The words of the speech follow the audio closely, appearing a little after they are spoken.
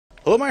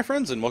Hello my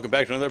friends, and welcome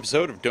back to another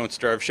episode of Don't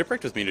Starve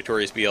Shipwrecked with me,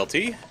 Notorious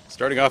BLT.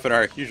 Starting off in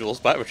our usual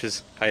spot, which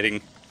is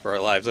hiding for our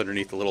lives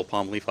underneath the little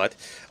palm leaf hut.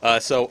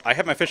 So I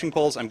have my fishing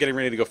poles. I'm getting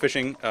ready to go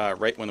fishing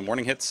right when the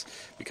morning hits,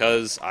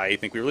 because I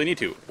think we really need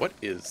to. What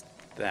is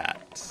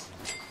that?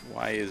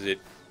 Why is it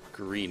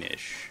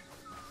greenish?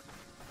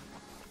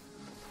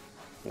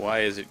 Why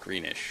is it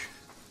greenish?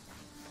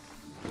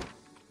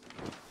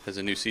 Has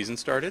a new season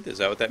started? Is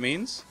that what that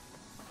means?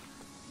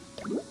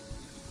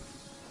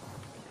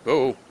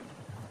 Oh!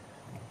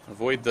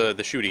 Avoid the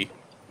shooty.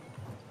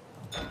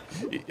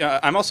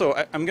 I'm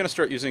going to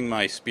start using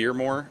my spear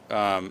more,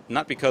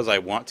 not because I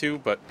want to,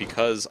 but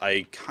because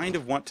I kind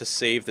of want to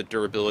save the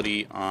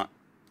durability on...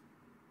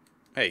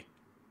 Hey.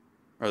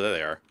 Oh, there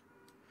they are.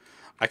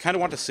 I kind of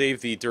want to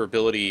save the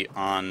durability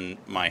on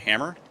my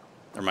hammer,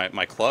 or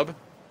my club,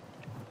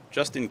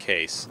 just in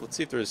case. Let's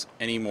see if there's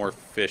any more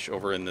fish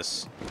over in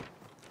this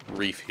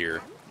reef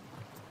here.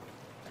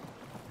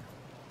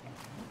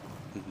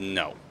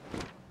 No.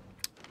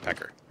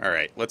 Pecker.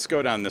 Alright, let's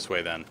go down this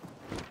way then.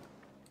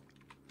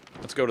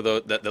 Let's go to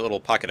that little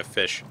pocket of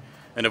fish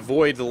and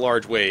avoid the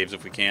large waves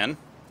if we can. I'm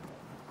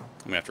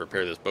going to have to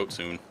repair this boat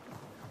soon.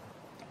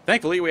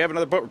 Thankfully, we have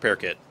another boat repair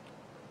kit,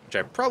 which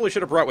I probably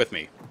should have brought with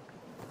me.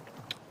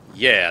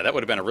 Yeah, that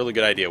would have been a really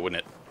good idea,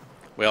 wouldn't it?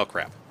 Well,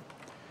 crap.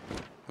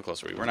 How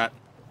close are we? We're not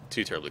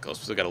too terribly close.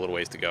 We still got a little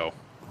ways to go.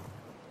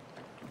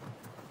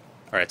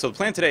 Alright, so the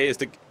plan today is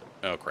to...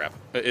 Oh, crap.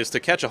 Is to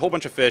catch a whole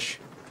bunch of fish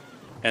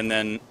and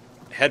then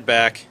head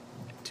back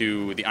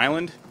to the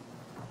island,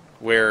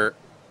 where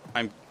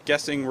I'm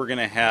guessing we're going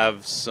to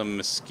have some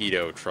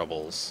mosquito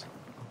troubles.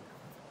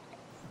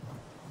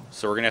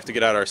 So we're going to have to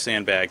get out our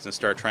sandbags and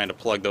start trying to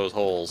plug those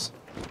holes,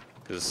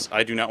 because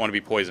I do not want to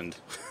be poisoned.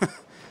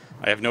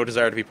 I have no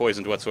desire to be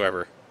poisoned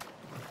whatsoever.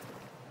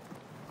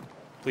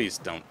 Please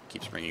don't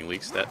keep springing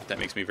leaks. That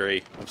makes me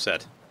very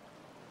upset.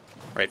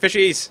 Alright,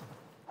 fishies!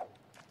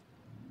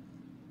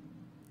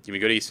 Give me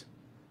goodies.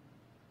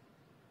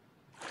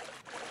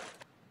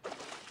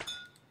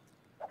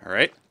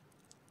 Alright.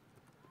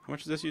 How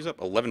much does this use up?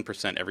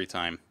 11% every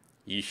time.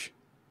 Yeesh.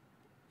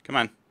 Come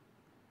on.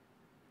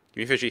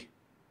 Give me fishy.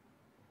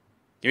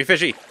 Give me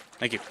fishy!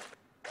 Thank you.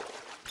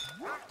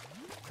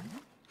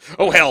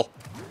 Oh, hell!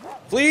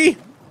 Flee!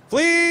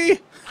 Flee!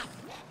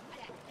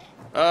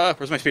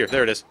 Where's my spear?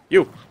 There it is.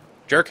 You!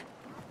 Jerk!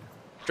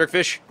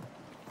 Jerkfish!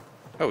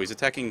 Oh, he's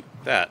attacking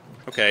that.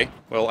 Okay.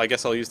 Well, I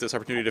guess I'll use this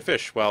opportunity to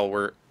fish while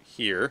we're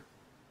here.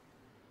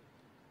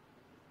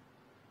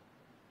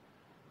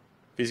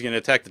 If he's going to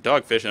attack the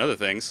dogfish and other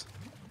things.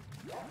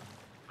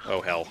 Oh,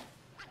 hell.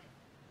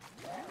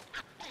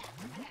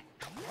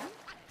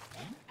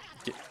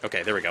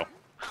 Okay, there we go.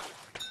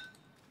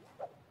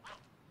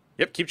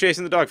 Yep, keep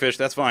chasing the dogfish.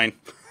 That's fine.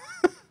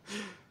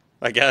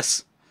 I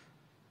guess.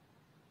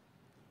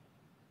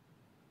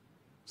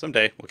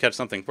 Someday we'll catch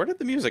something. Where did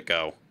the music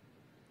go?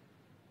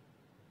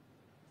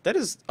 That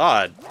is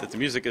odd that the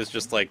music is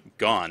just, like,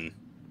 gone.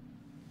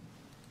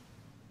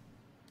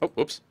 Oh,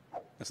 whoops.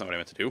 That's not what I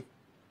meant to do.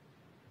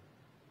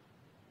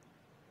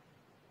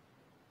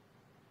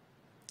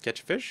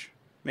 Catch a fish?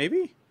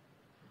 Maybe?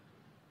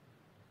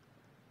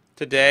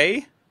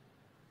 Today?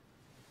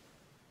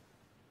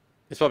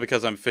 It's probably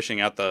because I'm fishing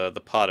out the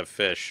pot of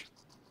fish.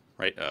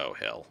 Right? Oh,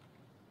 hell.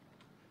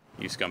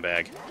 You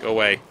scumbag. Go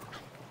away.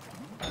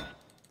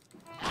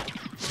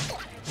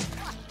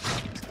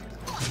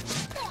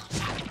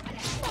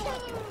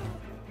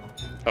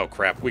 Oh,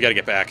 crap. We gotta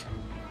get back.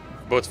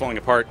 Boat's falling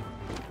apart.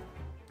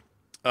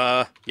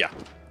 Yeah.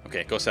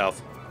 Okay, go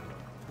south.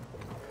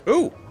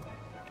 Ooh!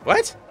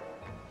 What?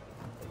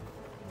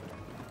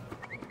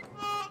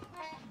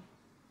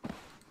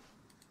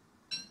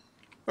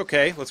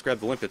 Okay, let's grab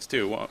the limpets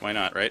too. Why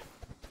not, right?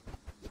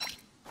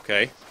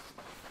 Okay.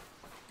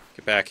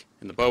 Get back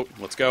in the boat.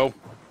 Let's go.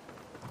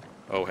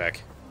 Oh,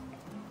 heck.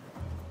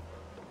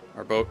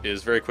 Our boat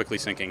is very quickly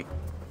sinking.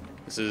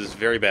 This is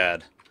very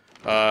bad.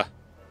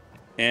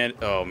 And,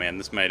 oh man,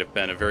 this might have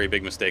been a very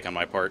big mistake on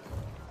my part.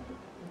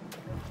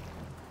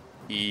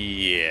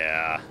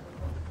 Yeah.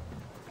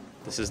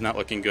 This is not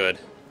looking good.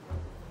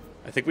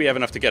 I think we have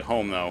enough to get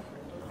home, though.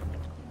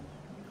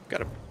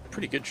 Got a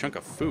pretty good chunk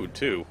of food,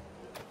 too.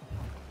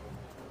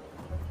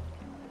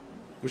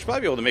 We should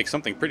probably be able to make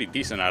something pretty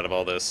decent out of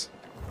all this.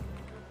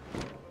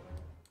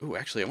 Ooh,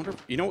 actually, I wonder...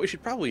 You know what? We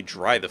should probably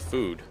dry the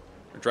food.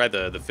 Or dry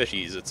the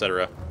fishies,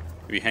 etc.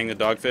 Maybe hang the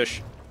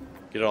dogfish.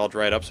 Get it all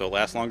dried up so it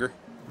lasts longer.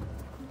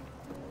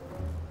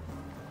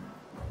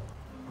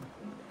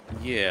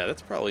 Yeah,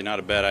 that's probably not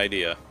a bad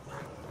idea.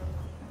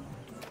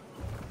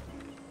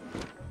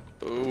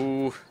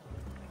 Ooh.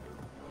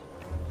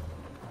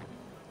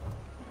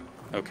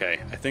 Okay,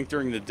 I think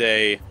during the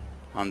day,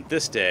 on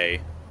this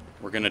day,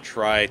 we're going to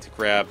try to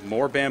grab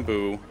more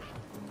bamboo.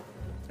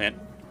 And,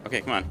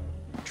 okay, come on.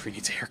 Tree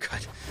needs a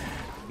haircut.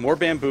 More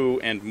bamboo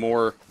and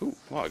more... Ooh,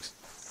 logs.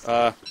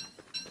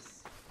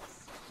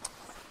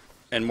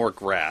 And more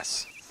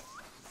grass.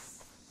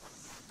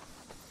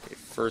 Okay,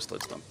 first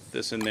let's dump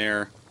this in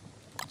there.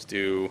 Let's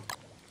do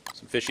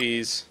some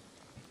fishies.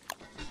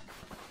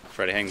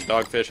 try to hang the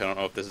dogfish. I don't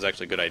know if this is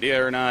actually a good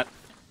idea or not.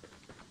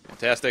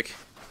 Fantastic.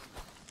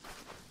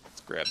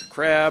 Let's grab the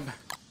crab,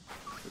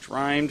 which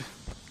rhymed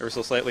ever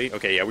so slightly.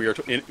 Okay, yeah, we are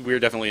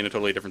definitely in a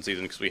totally different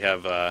season because we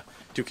have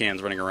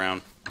toucans running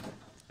around.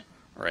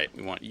 All right,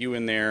 we want you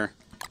in there.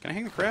 Can I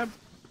hang the crab?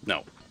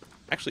 No.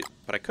 Actually,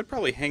 but I could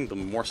probably hang the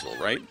morsel,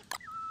 right?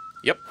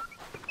 Yep.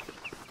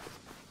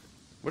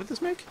 What did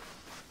this make?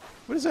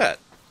 What is that?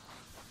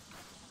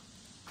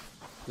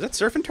 Is that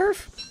surf and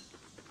turf?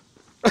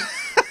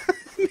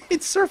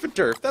 It's surf and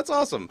turf. That's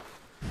awesome.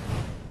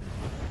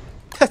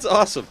 That's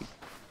awesome.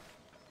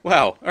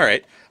 Wow. All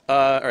right.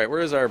 All right. Where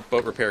is our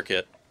boat repair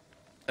kit?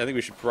 I think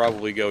we should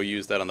probably go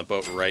use that on the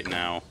boat right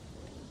now.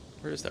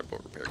 Where is that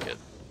boat repair kit?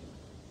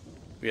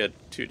 We had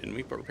two, didn't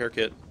we? Boat repair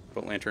kit,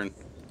 boat lantern.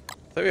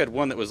 I thought we had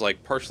one that was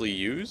like partially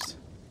used.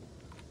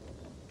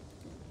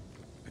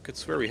 I could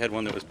swear we had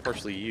one that was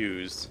partially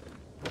used.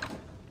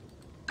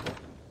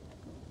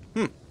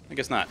 I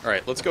guess not. All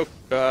right, let's go.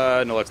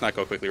 No, let's not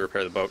go quickly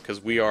repair the boat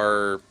because we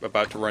are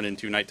about to run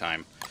into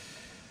nighttime.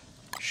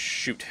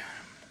 Shoot.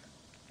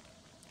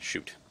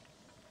 Shoot.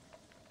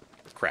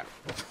 Crap.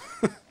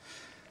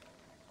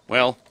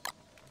 Well,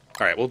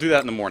 all right, we'll do that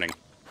in the morning.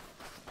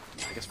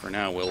 I guess for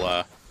now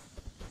we'll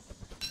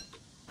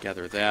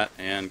gather that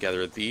and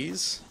gather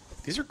these.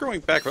 These are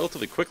growing back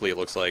relatively quickly, it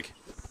looks like.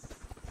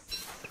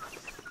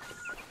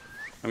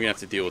 I'm going to have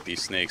to deal with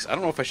these snakes. I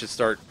don't know if I should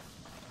start...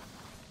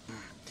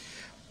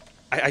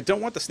 I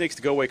don't want the snakes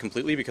to go away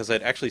completely because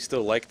I'd actually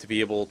still like to be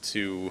able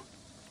to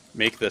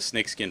make the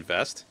snakeskin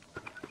vest.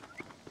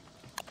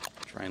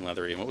 Try and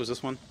leathery. And what was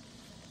this one?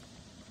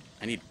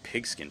 I need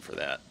pigskin for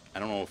that. I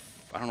don't know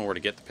where to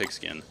get the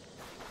pigskin.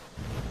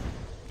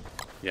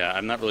 Yeah,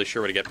 I'm not really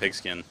sure where to get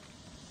pigskin.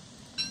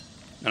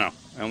 No,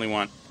 I only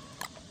want...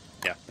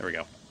 Yeah, there we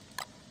go.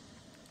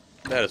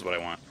 That is what I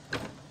want. Do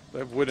I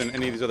have wood in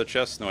any of these other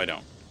chests? No, I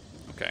don't.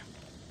 Okay.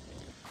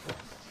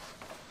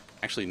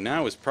 Actually,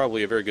 now is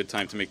probably a very good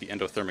time to make the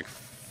endothermic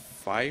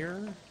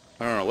fire.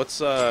 I don't know.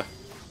 Let's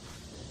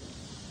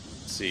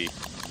see.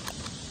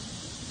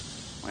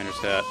 Miner's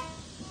hat.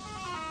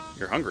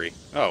 You're hungry.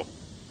 Oh,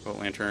 boat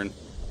lantern.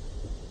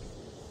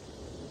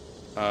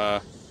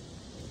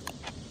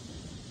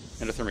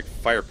 Endothermic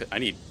fire pit. I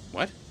need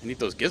what? I need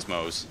those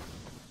gizmos.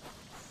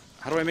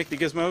 How do I make the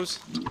gizmos?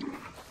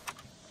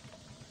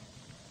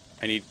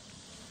 I need...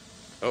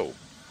 Oh,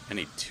 I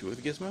need 2 of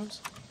the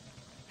gizmos?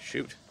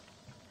 Shoot.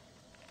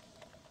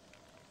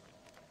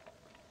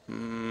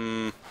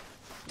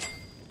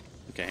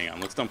 Okay, hang on.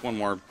 Let's dump one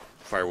more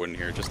firewood in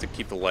here just to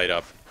keep the light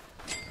up.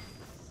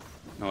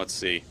 Now let's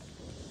see.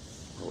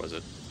 Where was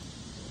it?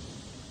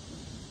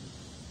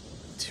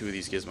 2 of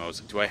these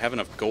gizmos. Do I have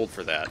enough gold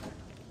for that?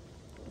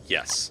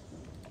 Yes.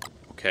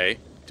 Okay.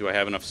 Do I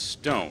have enough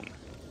stone?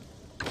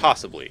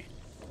 Possibly.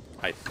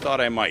 I thought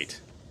I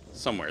might.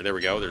 Somewhere. There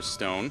we go. There's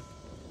stone.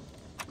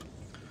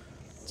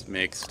 Let's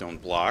make stone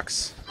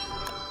blocks.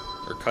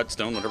 Or cut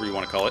stone, whatever you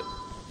want to call it.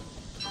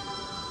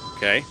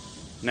 Okay.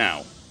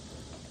 Now,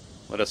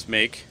 let us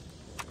make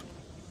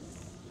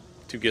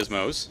 2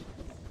 gizmos.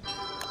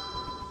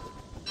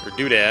 Or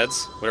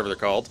doodads, whatever they're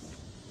called.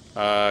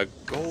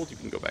 Gold, you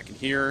can go back in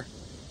here.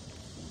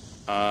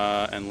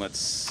 And let's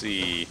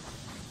see.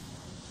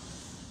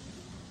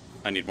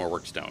 I need more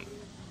work stone.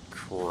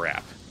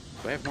 Crap.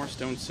 Do I have more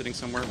stone sitting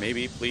somewhere?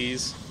 Maybe,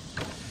 please.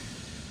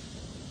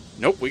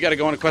 Nope, we gotta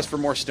go on a quest for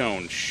more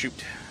stone.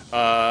 Shoot.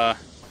 How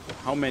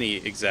many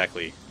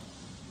exactly?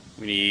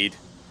 We need...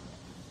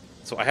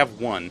 So I have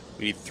 1.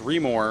 We need 3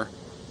 more,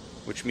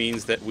 which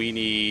means that we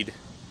need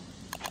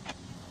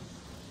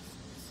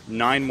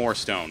 9 more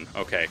stone.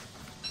 Okay.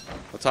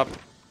 Let's hop...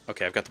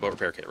 Okay, I've got the boat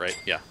repair kit, right?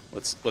 Yeah.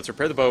 Let's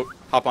repair the boat,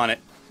 hop on it,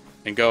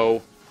 and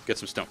go get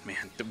some stone.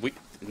 Man, the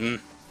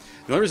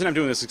only reason I'm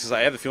doing this is because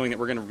I have the feeling that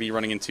we're going to be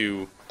running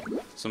into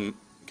some...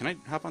 Can I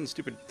hop on the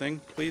stupid thing,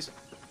 please?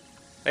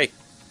 Hey.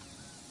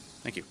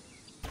 Thank you.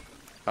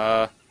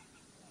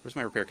 Where's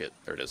my repair kit?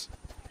 There it is.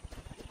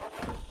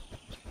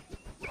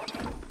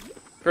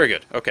 Very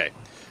good. Okay.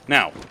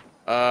 Now,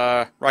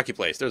 rocky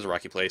place. There's a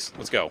rocky place.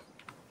 Let's go.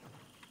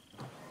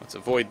 Let's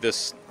avoid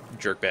this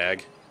jerk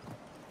bag.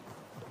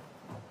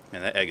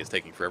 Man, that egg is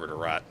taking forever to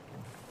rot.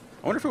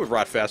 I wonder if it would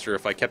rot faster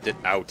if I kept it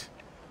out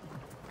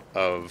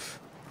of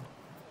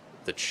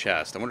the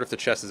chest. I wonder if the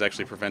chest is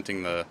actually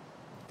preventing the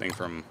thing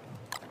from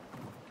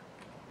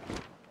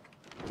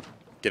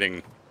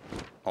getting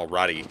all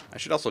rotty. I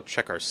should also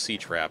check our sea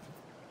trap,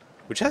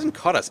 which hasn't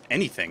caught us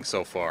anything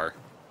so far.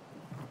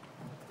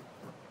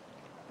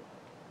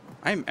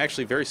 I'm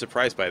actually very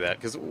surprised by that,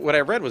 because what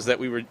I read was that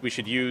we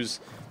should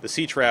use the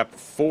sea trap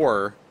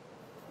for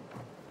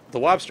the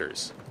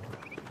lobsters.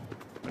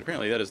 But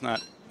apparently that is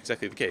not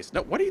exactly the case.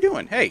 No, what are you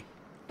doing? Hey!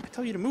 I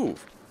tell you to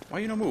move. Why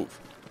you no move?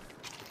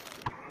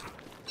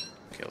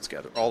 Okay, let's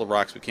gather all the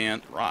rocks we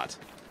can. Rot.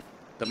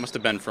 That must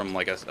have been from,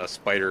 like, a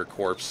spider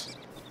corpse.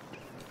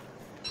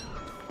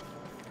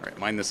 Alright,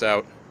 mine this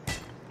out.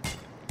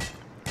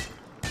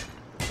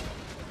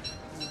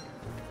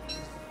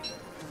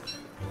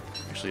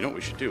 Actually, you know what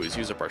we should do is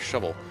use up our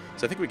shovel.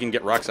 So I think we can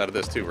get rocks out of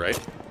this too, right?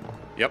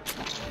 Yep.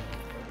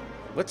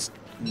 Let's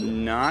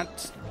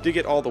not dig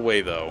it all the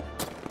way, though.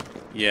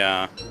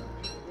 Yeah.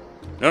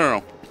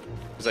 No.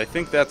 Because I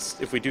think that's...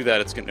 If we do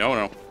that, it's gonna...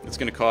 No. It's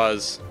gonna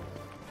cause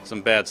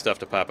some bad stuff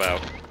to pop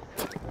out.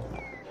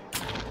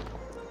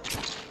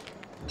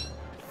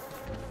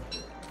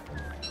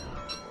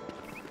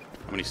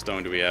 How many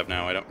stone do we have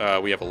now? I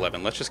don't... we have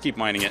 11. Let's just keep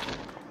mining it.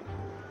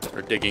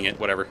 Or digging it,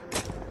 whatever.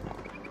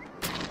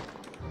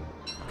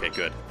 Okay,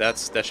 good. That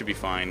should be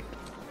fine.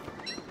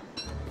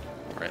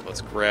 Alright,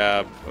 let's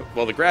grab...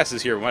 Well, the grass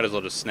is here. We might as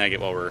well just snag it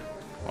while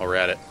we're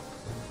at it.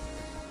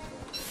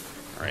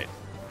 Alright.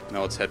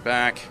 Now let's head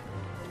back.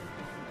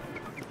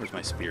 Where's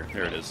my spear?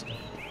 There it is.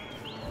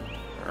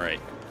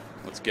 Alright.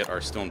 Let's get our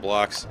stone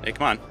blocks. Hey,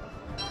 come on.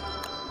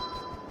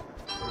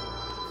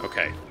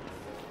 Okay.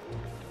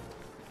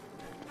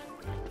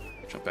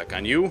 Jump back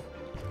on you.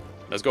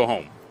 Let's go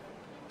home.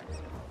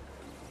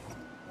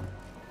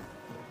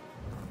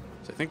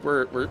 So I think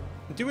we're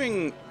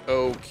doing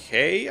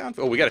okay on...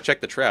 Oh, we gotta check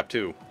the trap,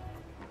 too.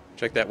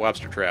 Check that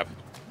lobster trap.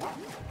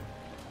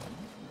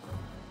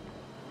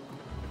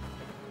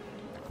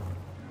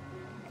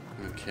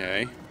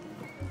 Okay.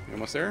 We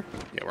almost there?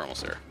 Yeah, we're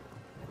almost there.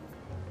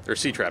 Or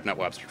sea trap, not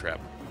lobster trap.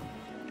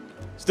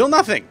 Still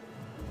nothing!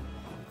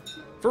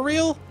 For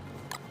real?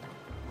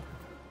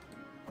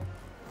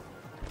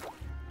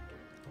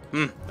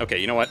 Okay,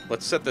 you know what?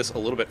 Let's set this a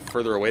little bit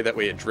further away, that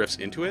way it drifts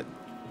into it.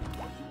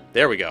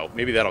 There we go.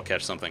 Maybe that'll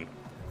catch something.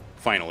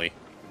 Finally.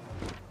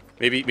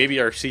 Maybe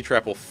our sea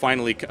trap will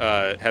finally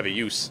have a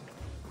use.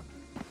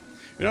 You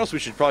know what else we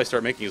should probably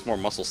start making is more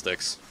muscle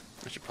sticks.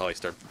 I should probably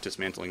start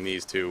dismantling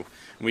these, too.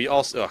 And we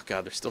also... Oh,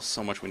 God, there's still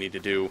so much we need to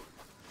do.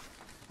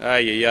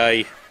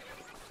 Ay.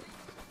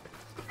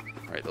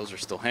 Alright, those are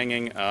still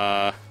hanging.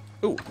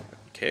 Ooh.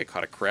 Okay, I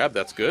caught a crab.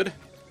 That's good.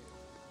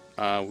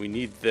 We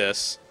need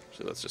this.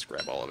 So let's just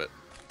grab all of it.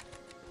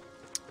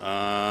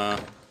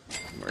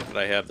 Where did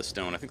I have the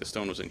stone? I think the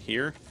stone was in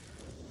here.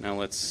 Now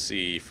let's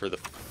see. For the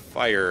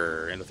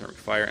fire. Endothermic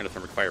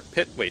fire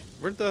pit. Wait,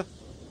 where'd the...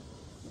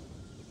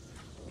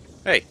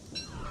 Hey.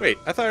 Wait,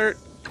 I thought...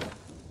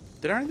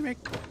 Did I already make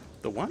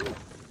the one?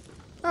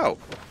 Oh.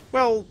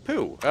 Well,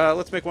 poo.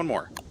 Let's make one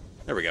more.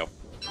 There we go.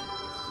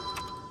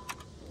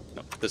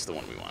 No, this is the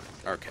one we want.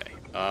 Okay.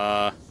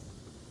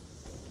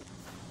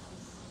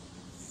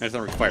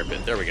 Endothermic fire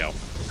pit. There we go.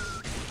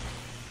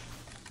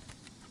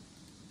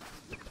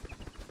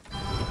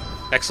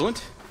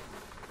 Excellent.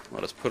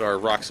 Let us put our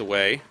rocks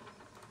away.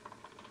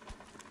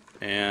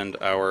 And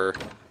our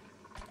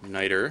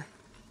niter.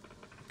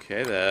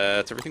 Okay,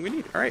 that's everything we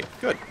need. Alright,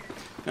 good.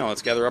 Now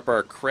let's gather up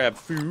our crab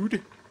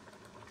food.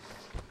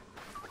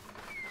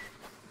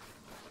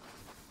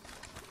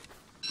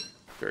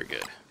 Very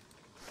good.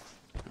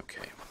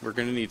 Okay, we're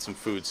going to need some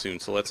food soon,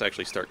 so let's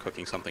actually start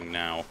cooking something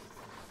now.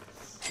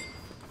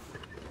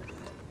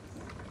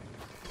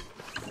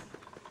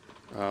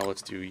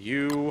 Let's do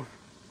you.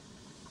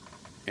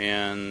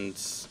 And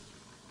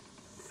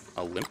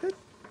a limpet,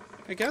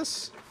 I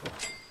guess?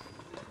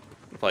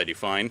 We'll probably do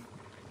fine.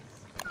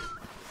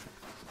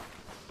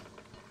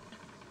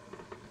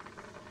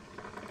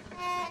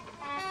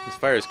 This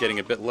fire is getting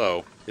a bit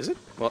low. Is it?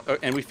 Well,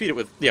 and we feed it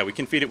with... Yeah, we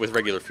can feed it with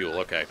regular fuel.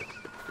 Okay.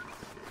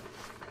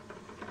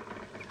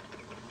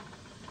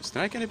 Is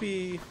tonight going to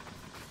be...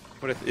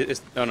 What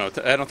if... Oh, no.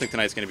 I don't think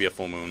tonight's going to be a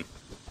full moon.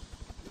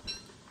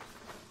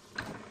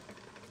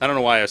 I don't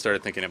know why I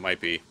started thinking it might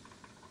be.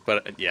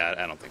 But, yeah,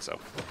 I don't think so.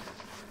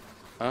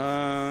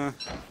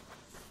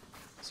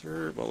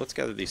 Sir, well, let's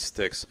gather these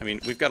sticks. I mean,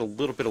 we've got a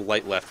little bit of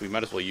light left. We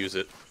might as well use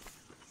it.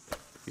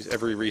 Use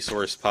every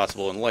resource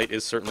possible, and light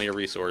is certainly a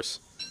resource.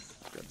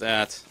 Got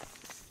that.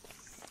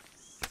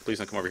 Please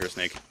don't come over here,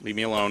 snake. Leave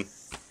me alone.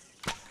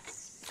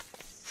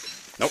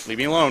 Nope, leave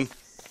me alone.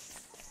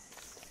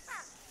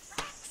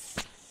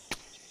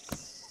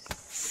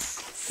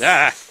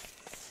 Ah!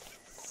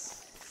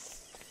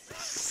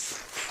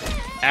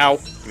 Ow!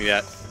 Give me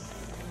that.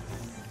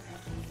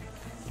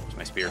 There's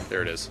my spear.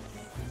 There it is.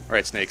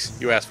 Alright, snakes.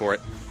 You asked for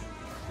it.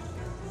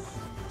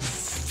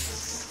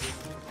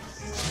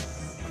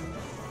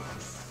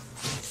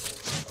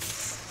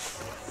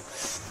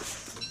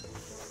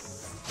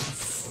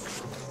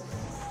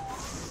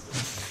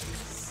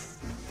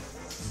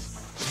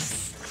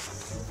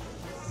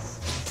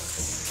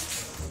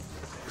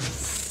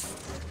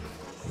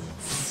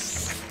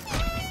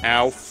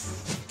 Ow.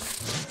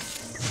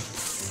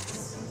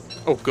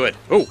 Oh, good.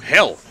 Oh,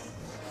 hell!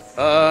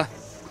 Ow,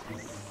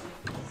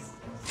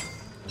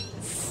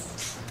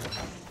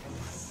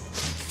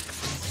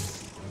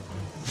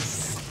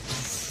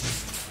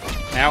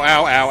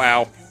 ow, ow,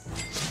 ow.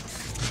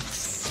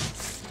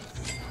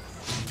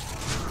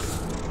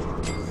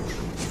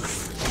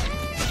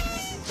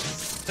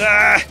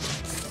 Ah!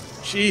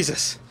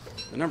 Jesus.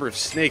 The number of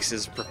snakes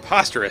is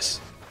preposterous.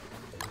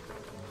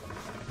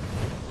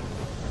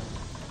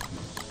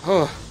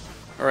 Oh.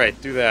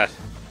 Alright, do that.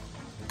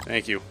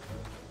 Thank you.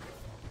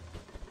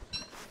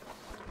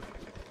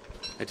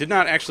 I did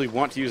not actually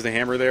want to use the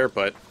hammer there,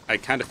 but I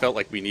kind of felt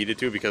like we needed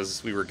to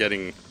because we were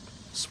getting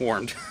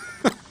swarmed.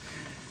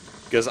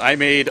 Because I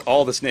made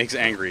all the snakes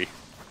angry.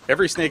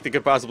 Every snake that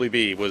could possibly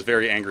be was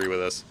very angry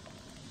with us.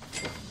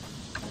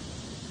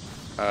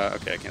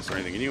 Okay, I can't store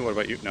anything in you. What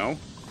about you? No?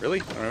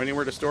 Really? I don't have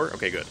anywhere to store?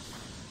 Okay, good.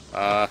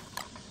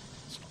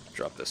 Let's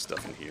drop this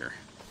stuff in here.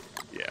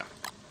 Yeah.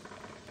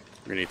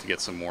 We're gonna need to get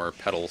some more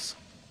petals.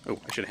 Oh,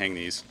 I should hang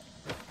these.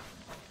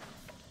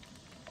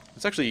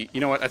 Let's actually,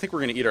 you know what? I think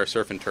we're gonna eat our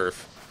surf and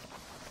turf.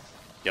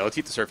 Yeah, let's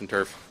eat the surf and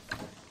turf.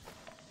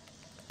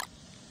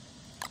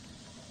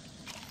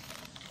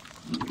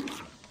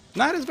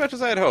 Not as much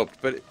as I had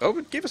hoped, but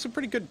it gave us a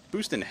pretty good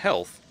boost in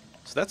health.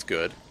 So that's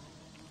good.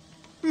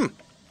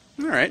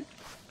 Alright.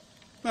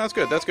 No, that's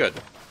good, that's good.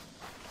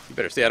 You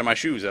better stay out of my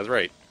shoes, that's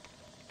right.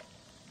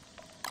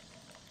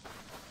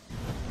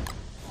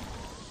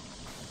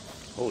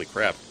 Holy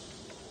crap.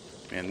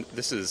 Man,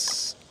 this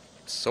is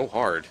so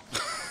hard.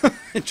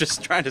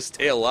 Just trying to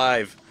stay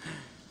alive.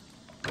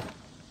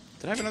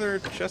 Did I have another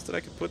chest that I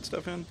could put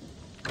stuff in?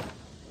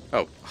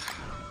 Oh.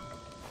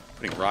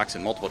 Putting rocks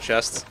in multiple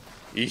chests.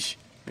 Eesh.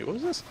 Wait, what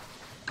was this?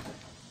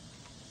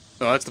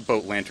 Oh, that's the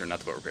boat lantern, not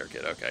the boat repair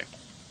kit. Okay.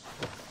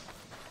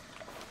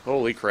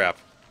 Holy crap.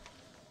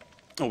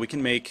 Oh, we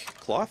can make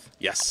cloth?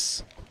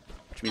 Yes.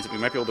 Which means that we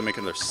might be able to make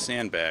another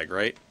sandbag,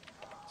 right?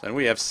 So then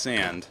we have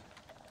sand.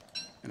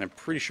 And I'm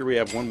pretty sure we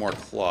have one more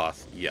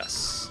cloth.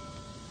 Yes.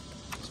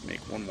 Let's make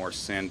one more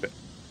sandbag.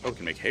 Oh, we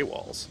can make hay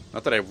walls.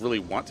 Not that I really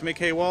want to make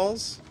hay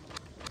walls,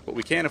 but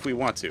we can if we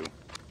want to.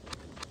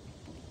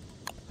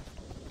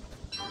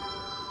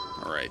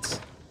 Alright.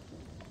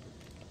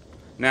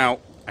 Now,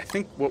 I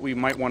think what we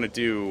might want to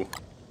do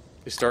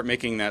is start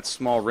making that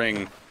small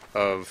ring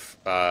of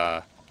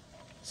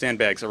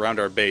sandbags around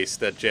our base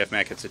that JF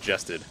Mac had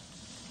suggested.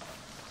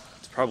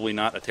 It's probably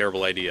not a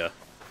terrible idea.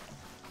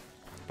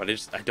 But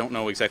I don't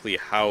know exactly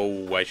how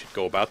I should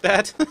go about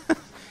that.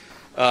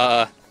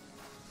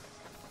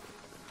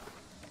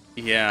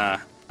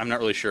 Yeah, I'm not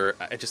really sure.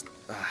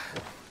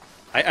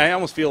 I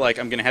almost feel like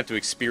I'm going to have to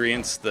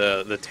experience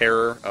the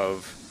terror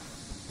of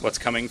what's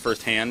coming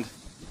firsthand,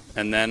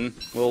 and then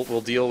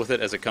we'll deal with it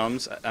as it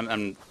comes.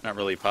 I'm not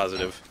really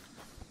positive.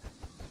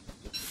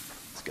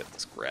 Let's get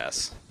this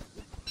grass.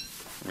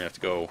 We're going to have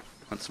to go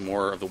hunt some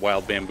more of the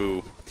wild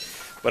bamboo.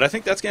 But I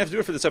think that's going to have to do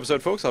it for this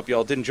episode, folks. I hope you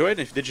all did enjoy it, and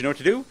if you did, you know what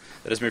to do.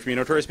 That is me from me,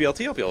 Notorious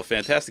BLT. I hope you all have a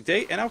fantastic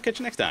day, and I'll catch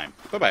you next time.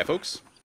 Bye-bye, folks.